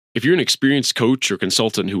If you're an experienced coach or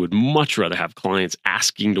consultant who would much rather have clients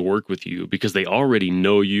asking to work with you because they already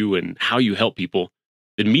know you and how you help people,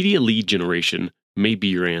 then media lead generation may be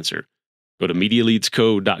your answer. Go to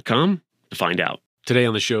MediaLeadsCo.com to find out. Today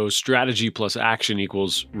on the show, strategy plus action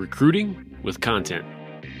equals recruiting with content.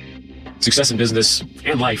 Success in business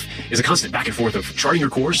and life is a constant back and forth of charting your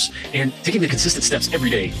course and taking the consistent steps every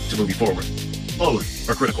day to move you forward. Both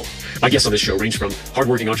are critical. My guests on this show range from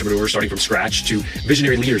hardworking entrepreneurs starting from scratch to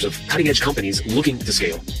visionary leaders of cutting-edge companies looking to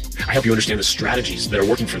scale. I help you understand the strategies that are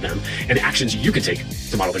working for them and the actions you can take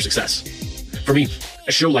to model their success. For me,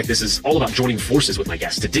 a show like this is all about joining forces with my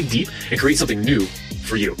guests to dig deep and create something new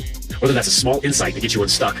for you. Whether that's a small insight that gets you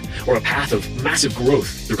unstuck or a path of massive growth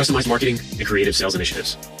through customized marketing and creative sales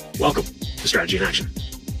initiatives. Welcome to Strategy in Action.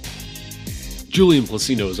 Julian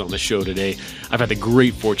Placino is on the show today. I've had the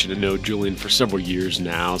great fortune to know Julian for several years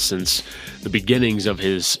now, since the beginnings of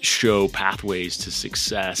his show, Pathways to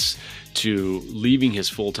Success, to leaving his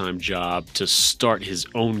full-time job to start his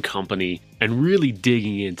own company and really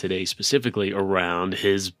digging in today specifically around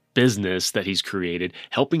his business that he's created,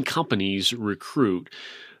 helping companies recruit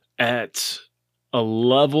at a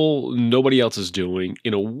level nobody else is doing,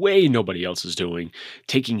 in a way nobody else is doing,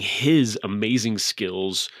 taking his amazing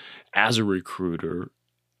skills as a recruiter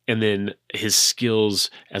and then his skills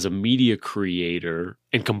as a media creator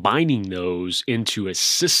and combining those into a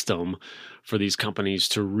system for these companies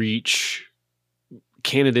to reach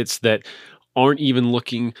candidates that aren't even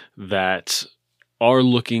looking, that are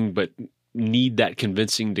looking, but need that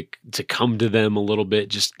convincing to come to them a little bit.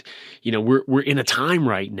 Just, we're in a time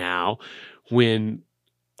right now when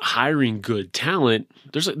hiring good talent,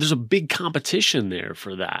 there's a big competition there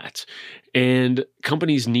for that. And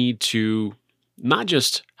companies need to not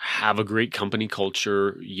just have a great company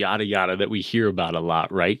culture, yada, yada, that we hear about a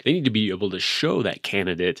lot, right? They need to be able to show that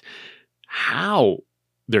candidate how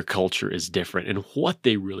their culture is different and what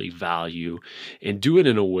they really value, and do it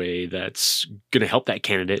in a way that's going to help that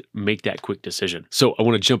candidate make that quick decision. So I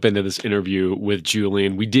want to jump into this interview with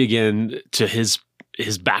Julian. We dig into his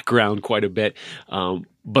background quite a bit,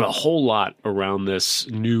 but a whole lot around this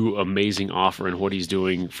new amazing offer and what he's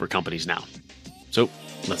doing for companies now. So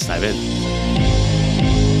let's dive in.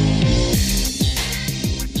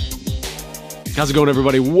 How's it going,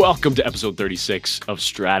 everybody? Welcome to episode 36 of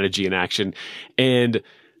Strategy in Action. And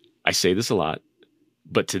I say this a lot,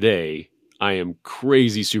 but today I am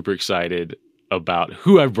crazy super excited about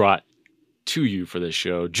who I've brought to you for this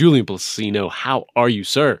show. Julian Placino, how are you,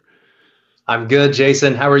 sir? I'm good,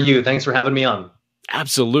 Jason. How are you? Thanks for having me on.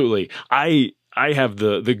 Absolutely. I have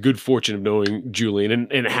the good fortune of knowing Julian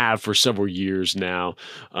and have for several years now.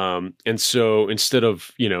 And so instead of,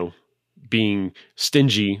 being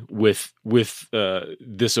stingy with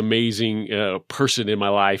this amazing person in my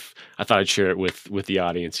life, I thought I'd share it with the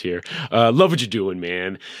audience here. Love what you're doing,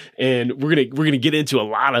 man. And we're gonna get into a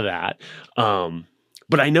lot of that.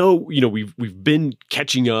 But I know, we've been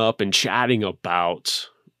catching up and chatting about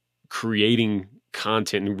creating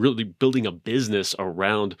content and really building a business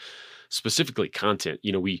around specifically content.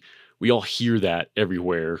 We all hear that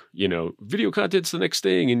everywhere, video content's the next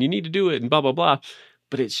thing and you need to do it and blah, blah, blah.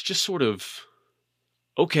 But it's just sort of,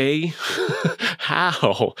 okay,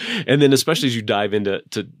 how? And then especially as you dive into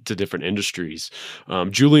different industries.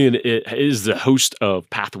 Julian is the host of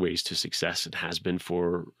Pathways to Success and has been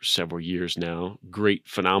for several years now. Great,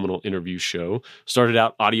 phenomenal interview show. Started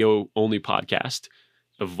out audio-only podcast,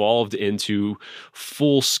 evolved into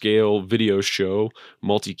full-scale video show,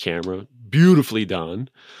 multi-camera, beautifully done.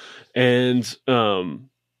 And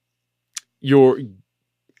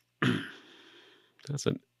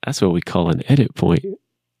that's what we call an edit point.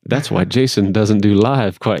 That's why Jason doesn't do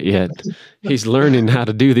live quite yet. He's learning how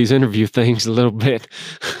to do these interview things a little bit.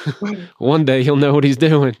 One day he'll know what he's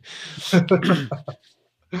doing.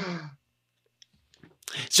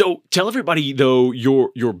 So tell everybody, though,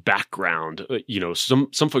 your background. Some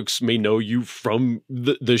folks may know you from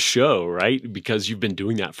the show, right? Because you've been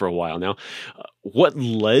doing that for a while now. What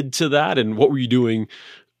led to that, and what were you doing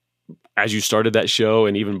as you started that show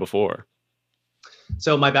and even before?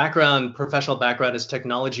 So my professional background is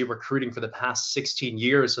technology recruiting for the past 16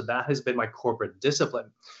 years. So that has been my corporate discipline.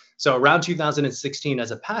 So around 2016,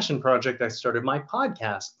 as a passion project, I started my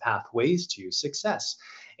podcast, Pathways to Success.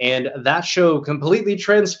 And that show completely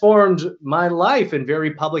transformed my life in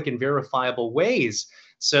very public and verifiable ways.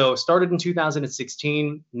 So started in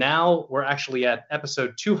 2016. Now we're actually at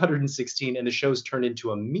episode 216, and the show's turned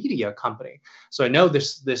into a media company. So I know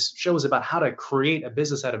this show is about how to create a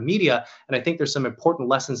business out of media, and I think there's some important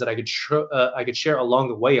lessons that I could share along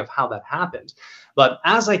the way of how that happened. But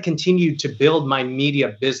as I continued to build my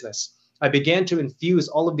media business, I began to infuse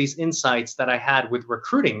all of these insights that I had with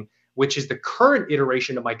recruiting, which is the current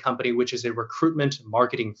iteration of my company, which is a recruitment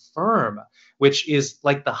marketing firm, which is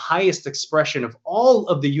like the highest expression of all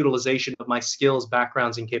of the utilization of my skills,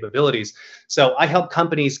 backgrounds, and capabilities. So I help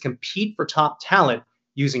companies compete for top talent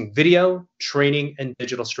using video, training, and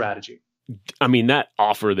digital strategy. I mean, that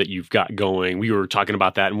offer that you've got going, we were talking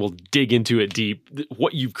about that and we'll dig into it deep.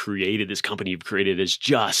 What you've created, this company you've created is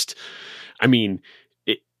just, I mean,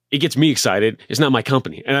 it gets me excited. It's not my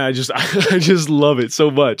company. And I just love it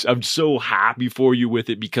so much. I'm so happy for you with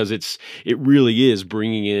it because it really is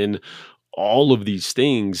bringing in all of these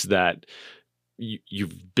things that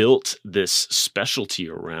you've built this specialty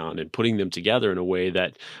around and putting them together in a way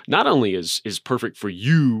that not only is perfect for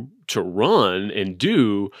you to run and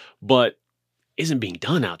do, but isn't being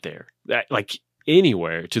done out there, that like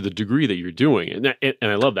anywhere to the degree that you're doing it.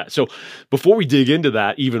 And I love that. So before we dig into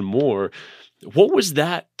that even more, what was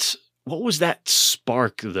that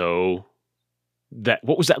spark though?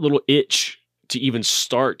 What was that little itch to even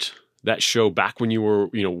start that show back when you were,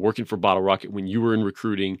 working for Bottle Rocket, when you were in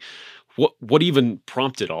recruiting? What even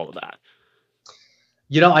prompted all of that?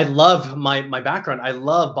 I love my background. I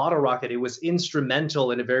love Bottle Rocket. It was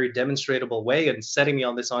instrumental in a very demonstrable way in setting me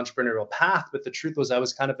on this entrepreneurial path. But the truth was I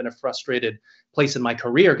was kind of in a frustrated place in my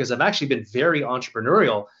career because I've actually been very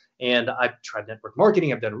entrepreneurial. And I've tried network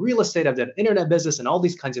marketing, I've done real estate, I've done internet business and all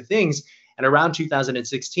these kinds of things. And around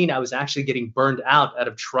 2016, I was actually getting burned out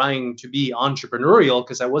of trying to be entrepreneurial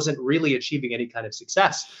because I wasn't really achieving any kind of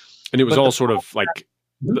success. And it was all sort of like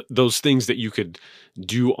those things that you could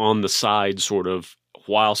do on the side sort of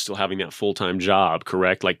while still having that full-time job,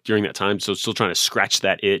 correct? Like during that time, so still trying to scratch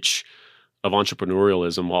that itch of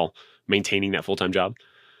entrepreneurialism while maintaining that full-time job?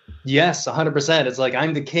 Yes, 100%. It's like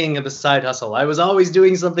I'm the king of the side hustle. I was always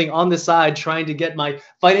doing something on the side, trying to get my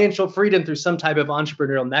financial freedom through some type of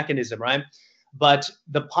entrepreneurial mechanism, right? But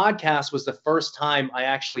the podcast was the first time I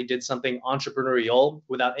actually did something entrepreneurial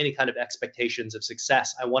without any kind of expectations of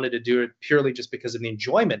success. I wanted to do it purely just because of the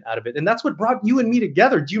enjoyment out of it. And that's what brought you and me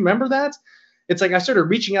together. Do you remember that? It's like I started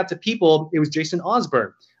reaching out to people. It was Jason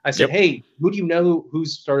Osborne. I said, Hey, who do you know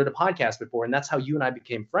who's started a podcast before? And that's how you and I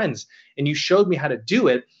became friends. And you showed me how to do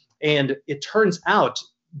it. And it turns out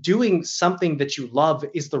doing something that you love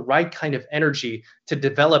is the right kind of energy to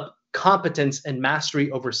develop competence and mastery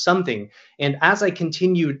over something. And as I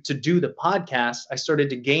continued to do the podcast, I started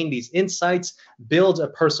to gain these insights, build a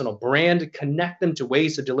personal brand, connect them to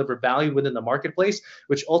ways to deliver value within the marketplace,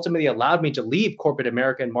 which ultimately allowed me to leave corporate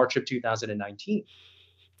America in March of 2019.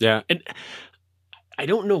 Yeah. And I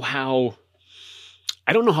don't know how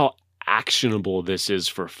actionable this is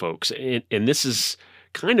for folks. And this is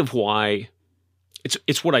kind of why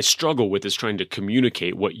it's what I struggle with, is trying to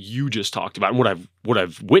communicate what you just talked about, and what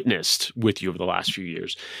I've witnessed with you over the last few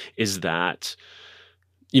years is that,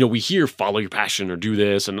 we hear follow your passion or do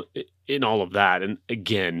this and all of that. And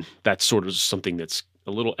again, that's sort of something that's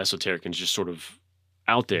a little esoteric and just sort of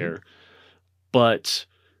out there. Mm-hmm. But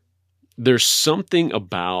there's something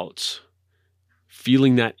about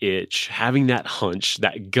feeling that itch, having that hunch,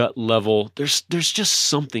 that gut level. There's just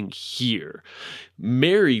something here,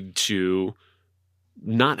 married to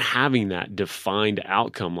not having that defined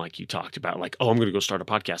outcome like you talked about, like, oh, I'm going to go start a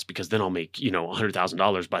podcast because then I'll make,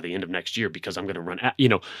 $100,000 by the end of next year because I'm going to run,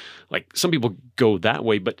 like some people go that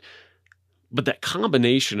way, but that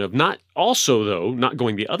combination of not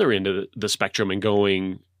going the other end of the spectrum and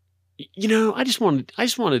going, I just want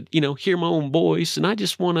to, hear my own voice, and I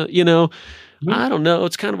just want to, I don't know,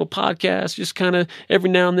 it's kind of a podcast, just kind of every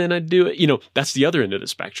now and then I do it, that's the other end of the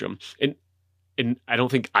spectrum. And I don't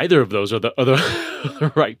think either of those are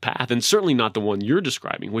the right path, and certainly not the one you're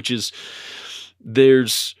describing, which is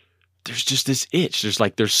there's just this itch.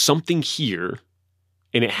 There's something here,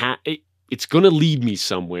 and it's going to lead me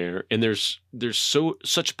somewhere, and there's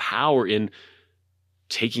such power in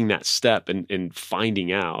taking that step and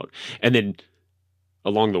finding out, and then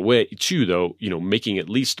along the way too, though, making at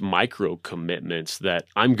least micro commitments that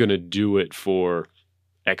I'm going to do it for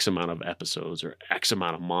X amount of episodes or X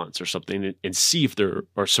amount of months or something, and see if there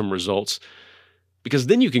are some results, because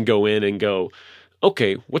then you can go in and go,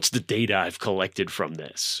 okay, what's the data I've collected from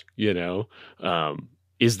this?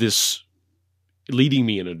 Is this leading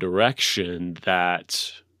me in a direction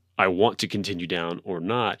that I want to continue down or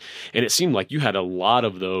not? And it seemed like you had a lot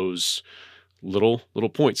of those little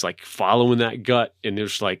points, like following that gut, and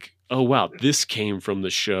there's like, oh wow, this came from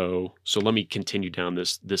the show, so let me continue down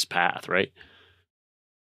this path, right?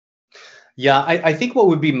 Yeah, I think what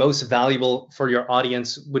would be most valuable for your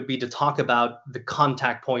audience would be to talk about the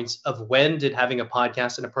contact points of when did having a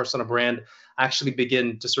podcast and a personal brand actually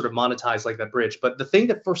begin to sort of monetize like that bridge. But the thing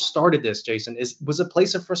that first started this, Jason, was a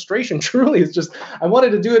place of frustration. Truly, it's just I wanted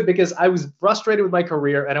to do it because I was frustrated with my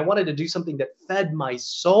career and I wanted to do something that fed my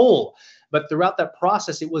soul. But throughout that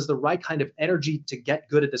process, it was the right kind of energy to get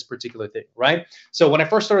good at this particular thing, right? So when I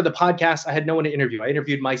first started the podcast, I had no one to interview. I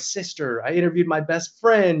interviewed my sister, I interviewed my best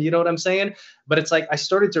friend, you know what I'm saying? But it's like I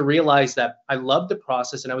started to realize that I loved the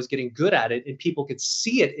process and I was getting good at it and people could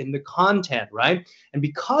see it in the content, right? And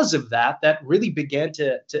because of that, that really began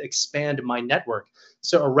to expand my network.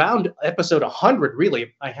 So around episode 100,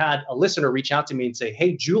 really, I had a listener reach out to me and say,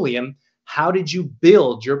 "Hey, Julian, how did you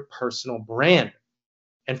build your personal brand?"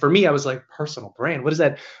 And for me, I was like, personal brand? What does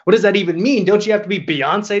that even mean? Don't you have to be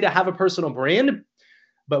Beyonce to have a personal brand?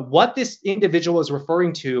 But what this individual was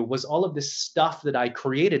referring to was all of this stuff that I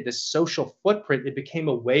created, this social footprint. It became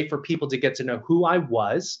a way for people to get to know who I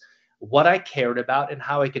was, what I cared about, and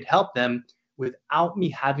how I could help them without me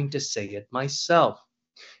having to say it myself.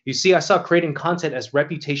 You see, I saw creating content as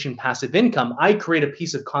reputation passive income. I create a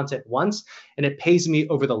piece of content once, and it pays me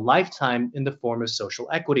over the lifetime in the form of social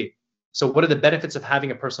equity. So, what are the benefits of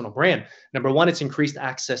having a personal brand? Number one, it's increased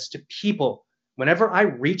access to people. Whenever I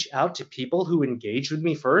reach out to people who engage with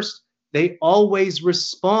me first, they always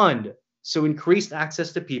respond. So, increased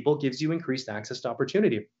access to people gives you increased access to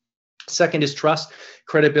opportunity. Second is trust,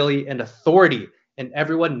 credibility, and authority. And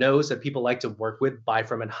everyone knows that people like to work with, buy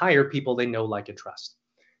from, and hire people they know, like, and trust.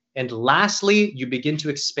 And lastly, you begin to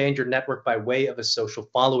expand your network by way of a social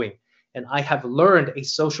following. And I have learned a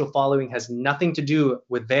social following has nothing to do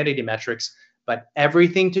with vanity metrics, but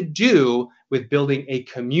everything to do with building a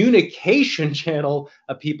communication channel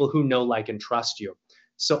of people who know, like, and trust you.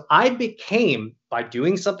 So I became, by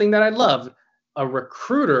doing something that I loved, a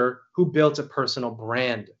recruiter who built a personal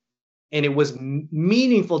brand. And it was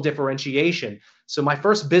meaningful differentiation. So my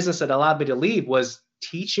first business that allowed me to leave was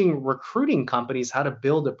teaching recruiting companies how to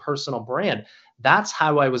build a personal brand. That's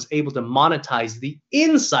how I was able to monetize the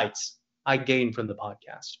insights I gained from the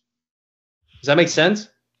podcast. Does that make sense?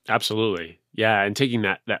 Absolutely. Yeah. And taking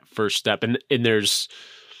that first step. And there's,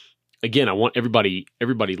 again, I want everybody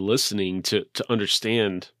listening to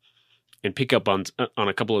understand and pick up on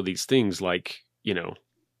a couple of these things, like,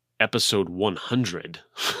 episode 100,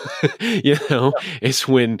 it's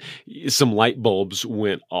when some light bulbs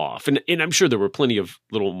went off. And I'm sure there were plenty of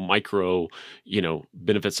little micro,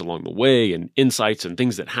 benefits along the way and insights and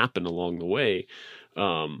things that happened along the way.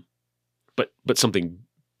 But something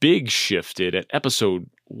big shifted at episode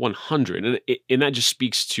 100. And that just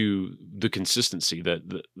speaks to the consistency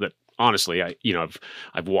that honestly,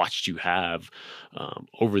 I've watched you have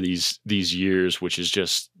over these years, which is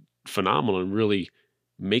just phenomenal and really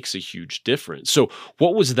makes a huge difference. So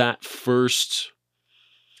what was that first?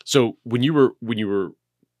 So when you were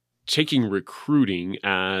taking recruiting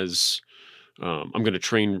as, I'm going to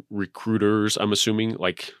train recruiters, I'm assuming,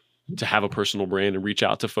 like, to have a personal brand and reach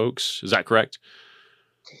out to folks. Is that correct?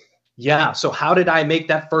 Yeah. So how did I make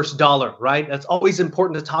that first dollar, right? That's always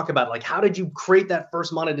important to talk about. Like, how did you create that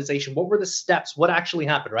first monetization? What were the steps? What actually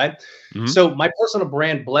happened, right? Mm-hmm. So my personal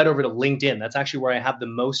brand bled over to LinkedIn. That's actually where I have the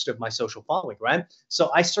most of my social following, right? So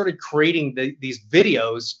I started creating these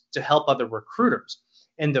videos to help other recruiters.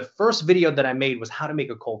 And the first video that I made was how to make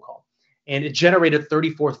a cold call. And it generated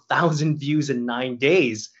 34,000 views in 9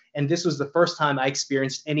 days. And this was the first time I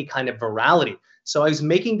experienced any kind of virality. So I was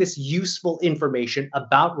making this useful information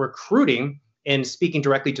about recruiting and speaking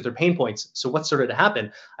directly to their pain points. So what started to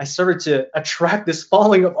happen? I started to attract this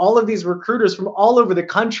following of all of these recruiters from all over the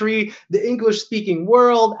country, the English-speaking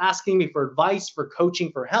world, asking me for advice, for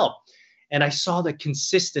coaching, for help. And I saw the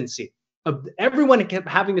consistency of everyone kept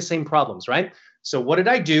having the same problems, right? So what did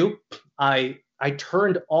I do? I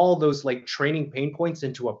turned all those like training pain points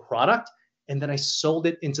into a product, and then I sold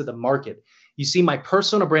it into the market. You see, my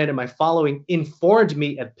personal brand and my following informed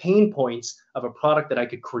me of pain points of a product that I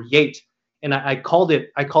could create. And I called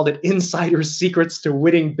it Insider Secrets to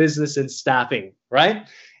Winning Business and Staffing, right?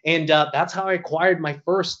 And that's how I acquired my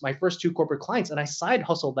first 2 corporate clients. And I side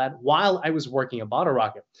hustled that while I was working at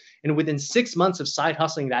BottleRocket. And within 6 months of side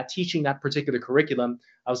hustling that, teaching that particular curriculum,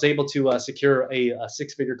 I was able to secure a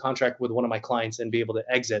 6-figure contract with one of my clients and be able to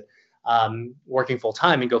exit working full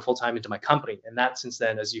time and go full time into my company. And that, since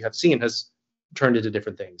then, as you have seen, has turned into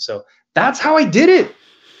different things. So that's how I did it.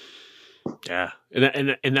 Yeah,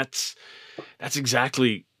 and that's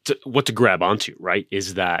exactly what to grab onto, right?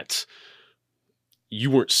 Is that you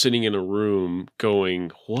weren't sitting in a room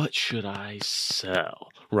going, "What should I sell?"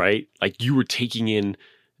 Right? Like, you were taking in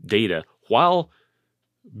data while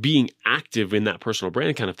being active in that personal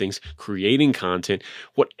brand kind of things, creating content.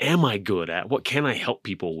 What am I good at? What can I help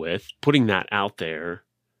people with? Putting that out there,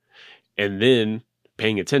 and then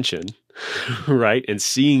paying attention, right? And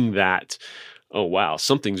seeing that, oh, wow,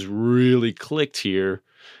 something's really clicked here.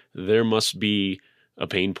 There must be a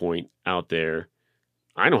pain point out there.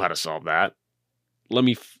 I know how to solve that. Let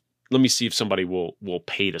me see if somebody will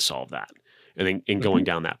pay to solve that. And then going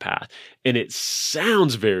down that path. And it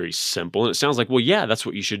sounds very simple. And it sounds like, well, yeah, that's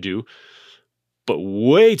what you should do. But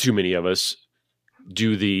way too many of us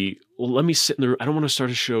do well, let me sit in I don't want to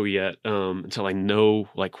start a show yet until I know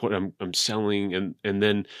like what I'm selling. And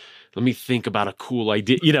then let me think about a cool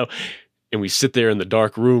idea, and we sit there in the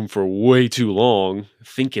dark room for way too long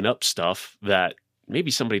thinking up stuff that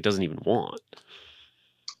maybe somebody doesn't even want.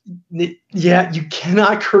 Yeah, you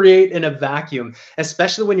cannot create in a vacuum,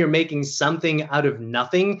 especially when you're making something out of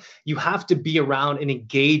nothing. You have to be around and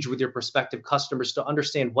engage with your prospective customers to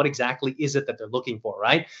understand what exactly is it that they're looking for,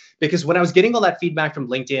 right? Because when I was getting all that feedback from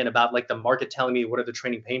LinkedIn about like the market telling me what are the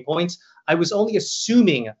training pain points, I was only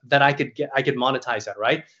assuming that I could monetize that,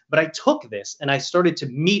 right? But I took this and I started to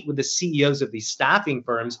meet with the CEOs of these staffing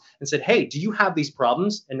firms and said, hey, do you have these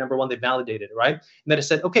problems? And number one, they validated it, right? And then I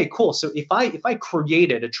said, okay, cool. So if I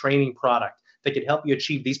created a training product that could help you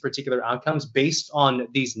achieve these particular outcomes based on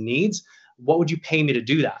these needs, what would you pay me to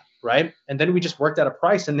do that? Right? And then we just worked out a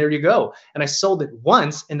price and there you go. And I sold it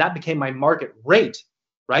once and that became my market rate,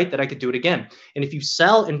 right? That I could do it again. And if you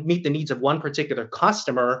sell and meet the needs of one particular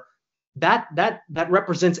customer, that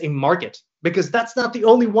represents a market, because that's not the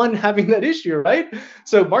only one having that issue, right?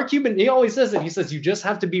 So Mark Cuban, he always says it. He says, you just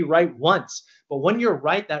have to be right once. But when you're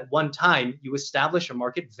right that one time, you establish a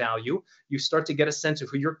market value, you start to get a sense of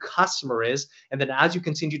who your customer is. And then as you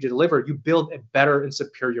continue to deliver, you build a better and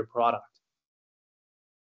superior product.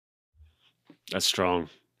 That's strong.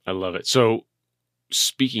 I love it. So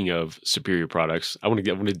speaking of superior products, I want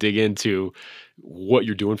to dig into what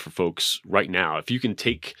you're doing for folks right now. If you can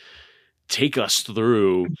take us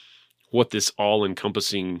through what this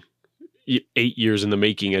all-encompassing 8 years in the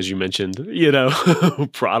making, as you mentioned,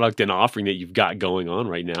 product and offering that you've got going on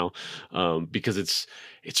right now, because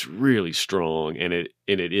it's really strong, and it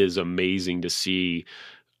is amazing to see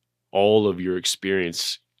all of your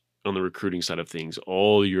experience on the recruiting side of things,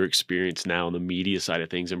 all your experience now on the media side of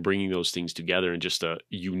things, and bringing those things together in just a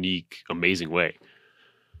unique, amazing way.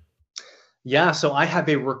 Yeah, so I have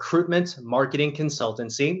a recruitment marketing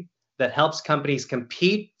consultancy that helps companies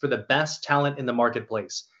compete for the best talent in the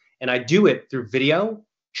marketplace. And I do it through video,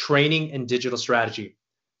 training, and digital strategy.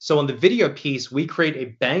 So on the video piece, we create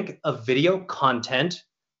a bank of video content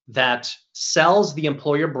that sells the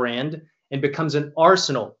employer brand and becomes an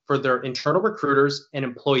arsenal for their internal recruiters and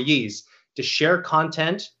employees to share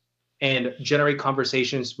content and generate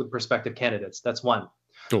conversations with prospective candidates. That's one.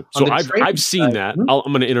 Cool. So I've seen that. I'm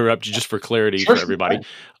going to interrupt you just for clarity for everybody.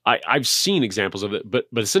 I've seen examples of it, but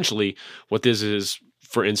essentially what this is,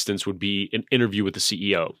 for instance, would be an interview with the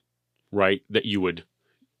CEO, right? That you would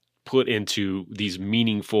put into these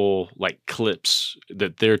meaningful like clips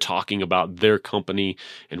that they're talking about their company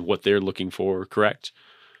and what they're looking for, correct?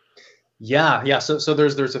 Yeah. So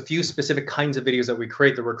there's a few specific kinds of videos that we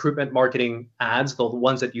create: the recruitment marketing ads, the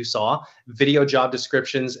ones that you saw, video job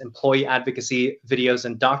descriptions, employee advocacy videos,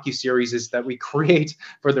 and docuseries that we create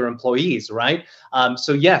for their employees, right?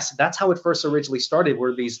 So yes, that's how it first originally started,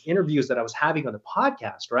 were these interviews that I was having on the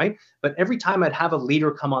podcast, right? But every time I'd have a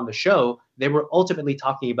leader come on the show, they were ultimately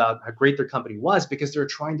talking about how great their company was because they're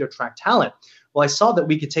trying to attract talent. Well, I saw that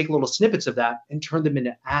we could take little snippets of that and turn them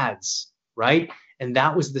into ads, right? And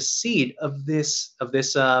that was the seed of this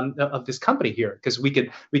company here, because we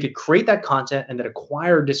could create that content and then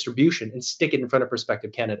acquire distribution and stick it in front of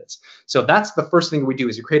prospective candidates. So that's the first thing we do,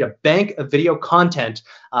 is you create a bank of video content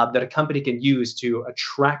that a company can use to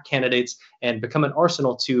attract candidates and become an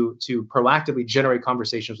arsenal to proactively generate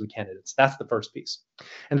conversations with candidates. That's the first piece.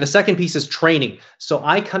 And the second piece is training. So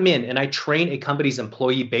I come in and I train a company's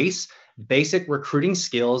employee base basic recruiting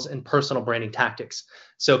skills and personal branding tactics.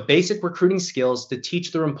 So basic recruiting skills to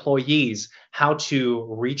teach their employees how to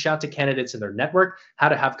reach out to candidates in their network, how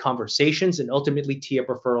to have conversations, and ultimately tee up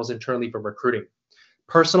referrals internally for recruiting.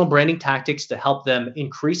 Personal branding tactics to help them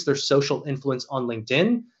increase their social influence on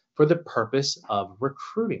LinkedIn for the purpose of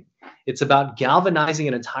recruiting. It's about galvanizing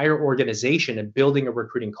an entire organization and building a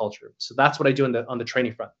recruiting culture. So that's what I do on the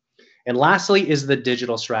training front. And lastly is the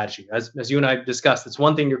digital strategy. As you and I discussed, it's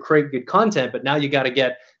one thing to create good content, but now you got to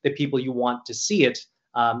get the people you want to see it.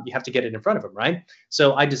 You have to get it in front of them, right?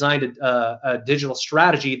 So I designed a digital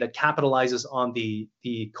strategy that capitalizes on the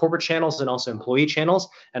corporate channels and also employee channels.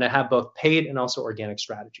 And I have both paid and also organic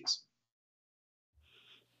strategies.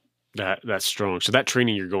 That's strong. So that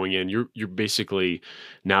training you're going in, you're basically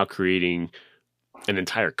now creating an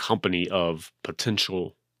entire company of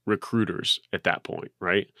potential recruiters at that point,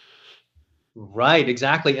 right? Right,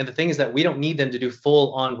 exactly. And the thing is that we don't need them to do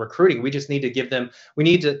full on recruiting. We just need to we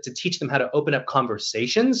need to teach them how to open up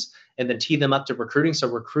conversations and then tee them up to recruiting so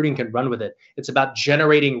recruiting can run with it. It's about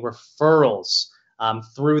generating referrals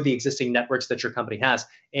through the existing networks that your company has.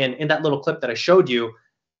 And in that little clip that I showed you,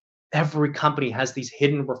 every company has these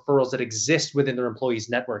hidden referrals that exist within their employees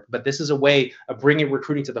network, but this is a way of bringing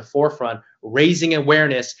recruiting to the forefront, raising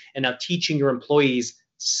awareness, and now teaching your employees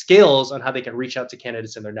skills on how they can reach out to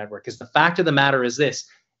candidates in their network. Because the fact of the matter is this: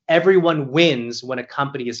 everyone wins when a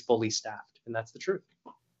company is fully staffed, and that's the truth.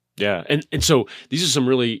 Yeah. And so these are some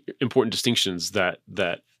really important distinctions that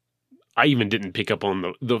I even didn't pick up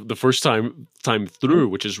on the first time through,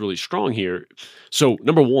 which is really strong here. So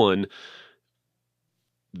number one,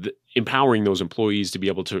 empowering those employees to be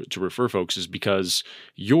able to refer folks is because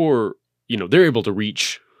they're able to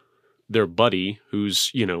reach their buddy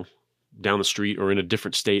who's, down the street or in a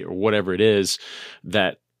different state or whatever it is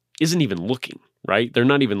that isn't even looking, right? They're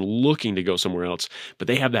not even looking to go somewhere else, but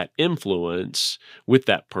they have that influence with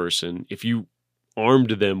that person. If you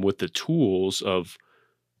armed them with the tools of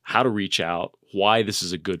how to reach out, why this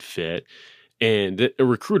is a good fit, and a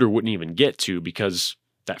recruiter wouldn't even get to because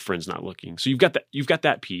that friend's not looking. So you've got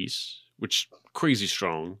that piece, which crazy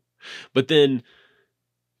strong. But then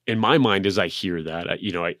in my mind, as I hear that,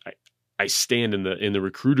 I stand in the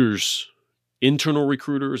recruiters, internal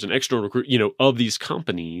recruiters and external of these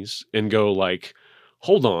companies and go like,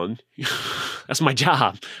 hold on, that's my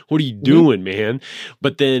job. What are you doing, man?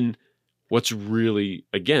 But then what's really,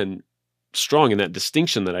 again, strong in that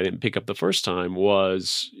distinction that I didn't pick up the first time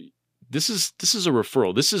was this is a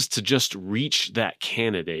referral. This is to just reach that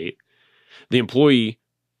candidate. The employee,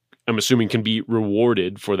 I'm assuming, can be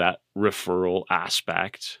rewarded for that referral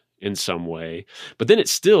aspect in some way, but then it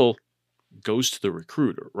still goes to the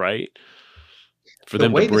recruiter, right? For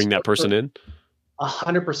them to bring that person in.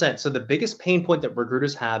 100%. So the biggest pain point that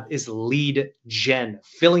recruiters have is lead gen,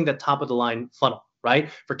 filling the top of the line funnel, right?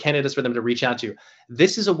 For candidates for them to reach out to.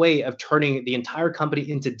 This is a way of turning the entire company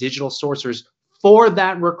into digital sourcers for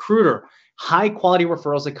that recruiter. High quality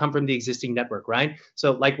referrals that come from the existing network, right?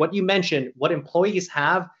 So like what you mentioned, what employees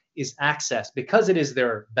have is access because it is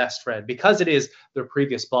their best friend, because it is their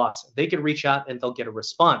previous boss. They can reach out and they'll get a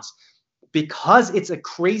response. Because it's a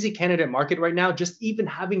crazy candidate market right now, just even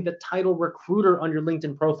having the title recruiter on your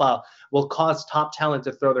LinkedIn profile will cause top talent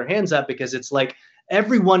to throw their hands up because it's like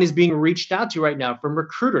everyone is being reached out to right now from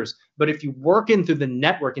recruiters. But if you work in through the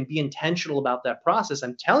network and be intentional about that process,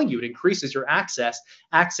 I'm telling you, it increases your access.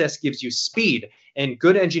 Access gives you speed. And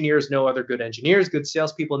good engineers know other good engineers. Good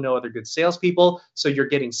salespeople know other good salespeople. So you're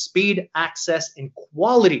getting speed, access, and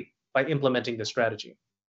quality by implementing the strategy.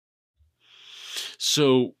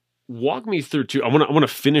 So walk me through too. I want to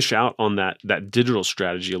finish out on that digital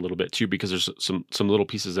strategy a little bit too, because there's some little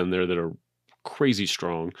pieces in there that are crazy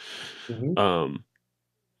strong. Mm-hmm.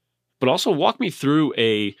 But also walk me through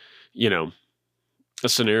a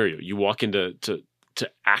scenario. You walk into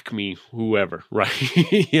Acme, whoever, right?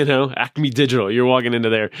 Acme Digital. You're walking into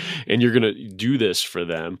there and you're gonna do this for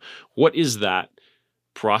them. What is that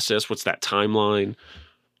process? What's that timeline?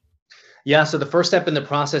 Yeah, so the first step in the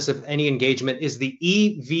process of any engagement is the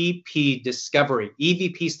EVP discovery.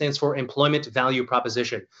 EVP stands for Employment Value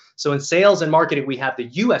Proposition. So in sales and marketing, we have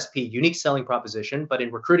the USP, Unique Selling Proposition, but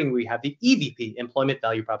in recruiting, we have the EVP, Employment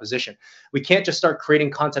Value Proposition. We can't just start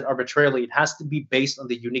creating content arbitrarily. It has to be based on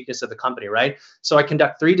the uniqueness of the company, right? So I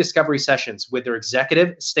conduct 3 discovery sessions with their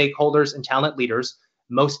executive, stakeholders, and talent leaders,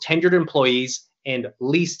 most tenured employees, and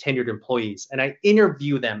least tenured employees. And I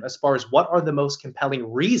interview them as far as what are the most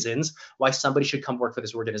compelling reasons why somebody should come work for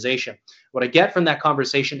this organization. What I get from that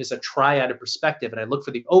conversation is a triad of perspective, and I look for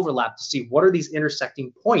the overlap to see what are these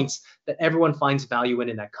intersecting points that everyone finds value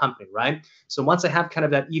in that company, right? So once I have kind of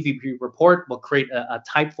that EVP report, we'll create a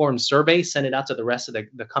type form survey, send it out to the rest of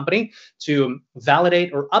the company to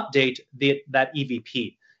validate or update that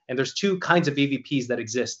EVP. And there's 2 kinds of EVPs that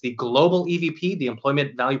exist. The global EVP, the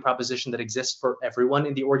employment value proposition that exists for everyone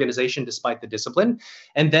in the organization despite the discipline.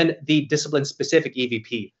 And then the discipline-specific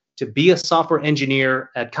EVP. To be a software engineer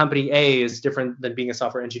at company A is different than being a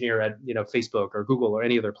software engineer at Facebook or Google or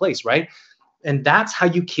any other place, right? And that's how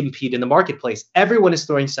you compete in the marketplace. Everyone is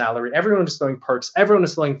throwing salary, everyone is throwing perks, everyone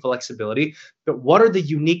is throwing flexibility. But what are the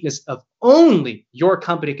uniqueness of only your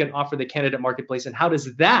company can offer the candidate marketplace? And how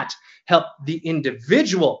does that help the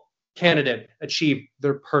individual candidate achieve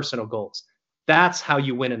their personal goals? That's how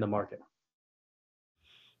you win in the market.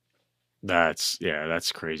 That's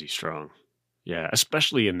crazy strong. Yeah,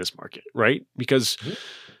 especially in this market, right? Because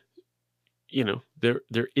Mhm.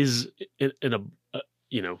 there is a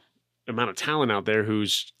you know amount of talent out there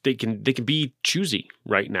who's they can be choosy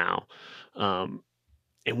right now, um,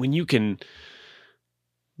 and when you can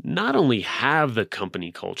not only have the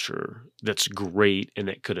company culture that's great and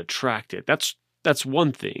that could attract it, that's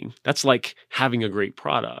one thing. That's like having a great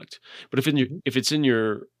product. But Mhm. if it's in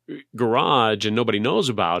your garage and nobody knows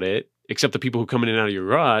about it except the people who come in and out of your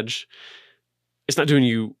garage, it's not doing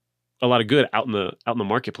you a lot of good out in the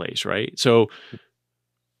marketplace, right? So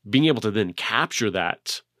being able to then capture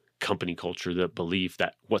that company culture, that belief,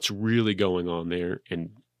 that what's really going on there, and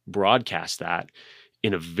broadcast that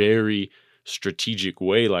in a very strategic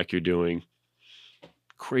way like you're doing,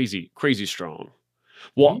 crazy strong.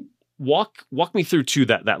 Walk Mhm. walk me through too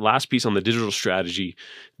that last piece on the digital strategy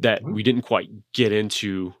that Mhm. we didn't quite get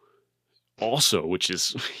into also, which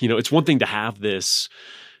is, it's one thing to have this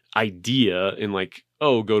idea and like,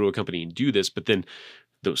 oh, go to a company and do this, but then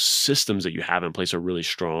those systems that you have in place are really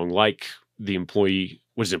strong, like the employee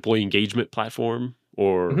engagement platform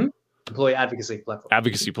or Mhm. Employee advocacy platform.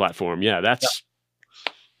 advocacy platform. Yeah, Yeah. that's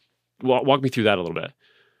walk me through that a little bit.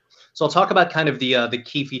 So I'll talk about kind of the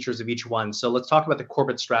key features of each one. So let's talk about the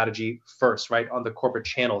corporate strategy first, right? On the corporate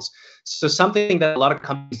channels. So something that a lot of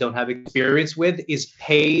companies don't have experience with is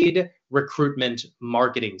paid recruitment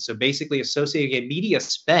marketing. So basically associating a media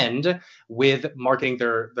spend with marketing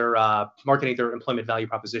their employment value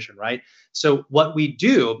proposition, right? So what we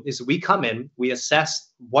do is we come in, we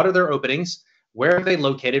assess what are their openings, where are they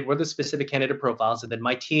located, what are the specific candidate profiles, and then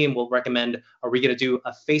my team will recommend, are we going to do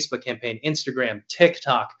a Facebook campaign, Instagram,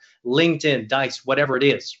 TikTok, LinkedIn, Dice, whatever it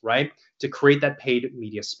is, right? To create that paid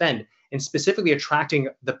media spend and specifically attracting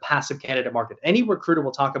the passive candidate market. Any recruiter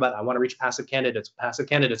will talk about, I want to reach passive candidates,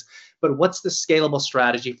 but what's the scalable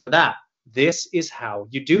strategy for that? This is how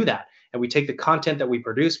you do that. And we take the content that we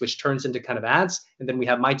produce, which turns into kind of ads, and then we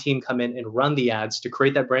have my team come in and run the ads to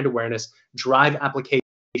create that brand awareness, drive applications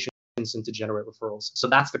and to generate referrals. So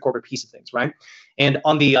that's the corporate piece of things, right? And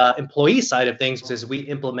on the employee side of things, is we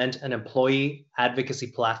implement an employee advocacy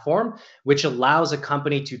platform, which allows a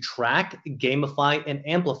company to track, gamify, and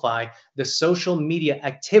amplify the social media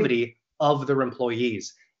activity of their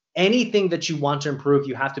employees. Anything that you want to improve,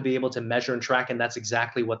 you have to be able to measure and track, and that's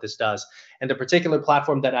exactly what this does. And the particular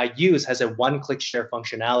platform that I use has a one-click share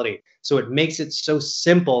functionality. So it makes it so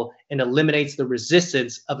simple and eliminates the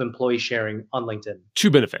resistance of employee sharing on LinkedIn.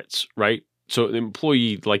 Two benefits, right? So the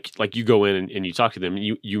employee, like you go in and you talk to them.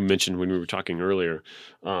 You mentioned when we were talking earlier,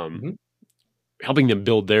 um, Mhm. helping them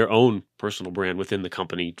build their own personal brand within the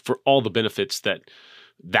company for all the benefits that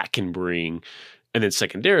can bring, and then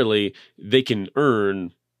secondarily, they can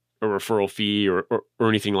earn a referral fee or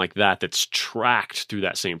anything like that that's tracked through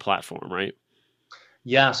that same platform, right?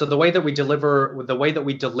 Yeah. So the way that we deliver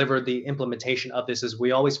the implementation of this is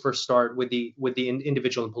we always first start with the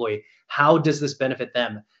individual employee. How does this benefit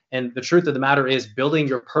them? And the truth of the matter is, building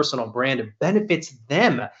your personal brand benefits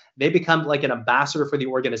them. They become like an ambassador for the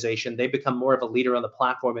organization. They become more of a leader on the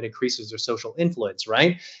platform and increases their social influence,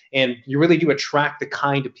 right? And you really do attract the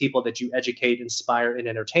kind of people that you educate, inspire, and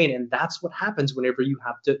entertain. And that's what happens whenever you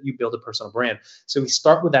build a personal brand. So we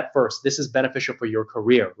start with that first. This is beneficial for your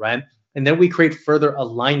career, right? And then we create further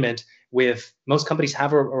alignment with most companies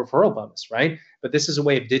have a referral bonus, right? But this is a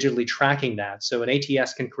way of digitally tracking that. So an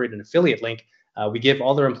ATS can create an affiliate link. We give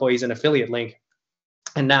all their employees an affiliate link.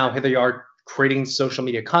 And now here they are creating social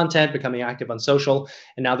media content, becoming active on social.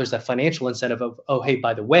 And now there's that financial incentive of, oh, hey,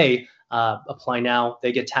 by the way, apply now.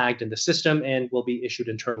 They get tagged in the system and will be issued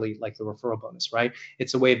internally like the referral bonus, right?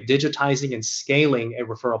 It's a way of digitizing and scaling a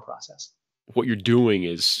referral process. What you're doing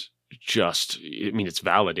is just, I mean, it's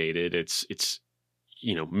validated. It's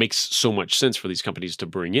makes so much sense for these companies to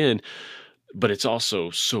bring in, but it's also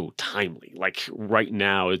so timely. Like right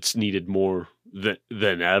now, it's needed more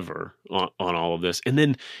than ever on all of this. And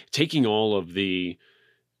then taking all of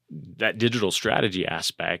that digital strategy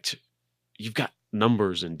aspect, you've got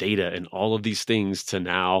numbers and data and all of these things to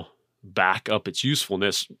now back up its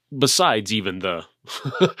usefulness, besides even the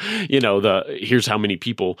the here's how many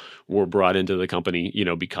people were brought into the company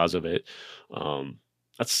because of it. um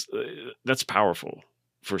that's powerful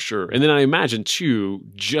for sure. And then I imagine too,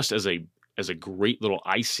 just as a great little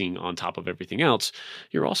icing on top of everything else,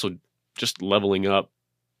 you're also just leveling up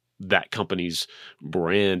that company's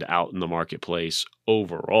brand out in the marketplace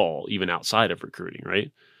overall, even outside of recruiting,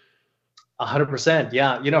 right? 100%.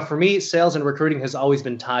 Yeah. For me, sales and recruiting has always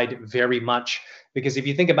been tied very much because if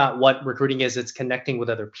you think about what recruiting is, it's connecting with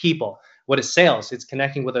other people. What is sales? It's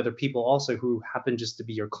connecting with other people also who happen just to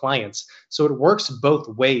be your clients. So it works both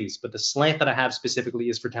ways. But the slant that I have specifically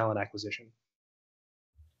is for talent acquisition.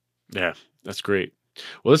 Yeah, that's great.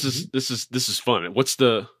 Well, this is fun. What's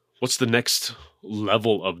the next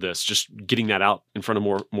level of this? Just getting that out in front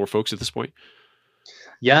of more folks at this point?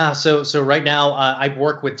 Yeah, so right now I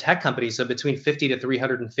work with tech companies, so between 50 to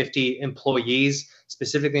 350 employees,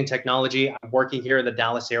 specifically in technology. I'm working here in the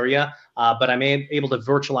Dallas area, but I'm able to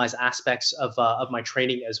virtualize aspects of my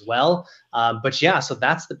training as well. But yeah, so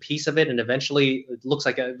that's the piece of it, and eventually, it looks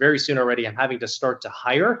like very soon already, I'm having to start to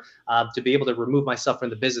hire to be able to remove myself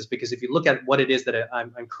from the business. Because if you look at what it is that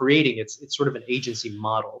I'm creating, it's sort of an agency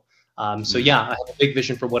model. So yeah, I have a big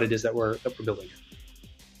vision for what it is that we're building.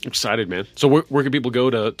 Excited, man. So where can people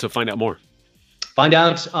go to find out more? Find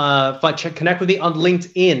out, connect with me on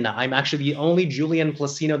LinkedIn. I'm actually the only Julian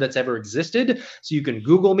Placino that's ever existed. So you can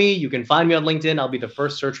Google me, you can find me on LinkedIn. I'll be the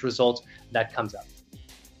first search result that comes up.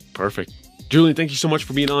 Perfect. Julian, thank you so much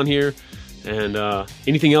for being on here. And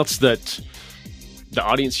anything else that the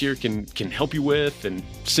audience here can help you with and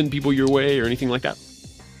send people your way or anything like that?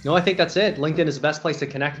 No, I think that's it. LinkedIn is the best place to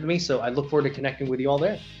connect with me. So I look forward to connecting with you all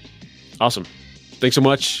there. Awesome. Thanks so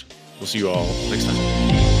much. We'll see you all next time.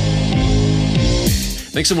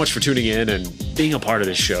 Thanks so much for tuning in and being a part of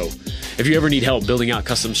this show. If you ever need help building out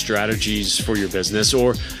custom strategies for your business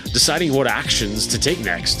or deciding what actions to take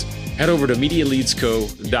next, head over to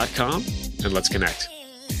MediaLeadsCo.com and let's connect.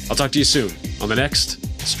 I'll talk to you soon on the next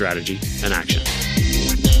Strategy in Action.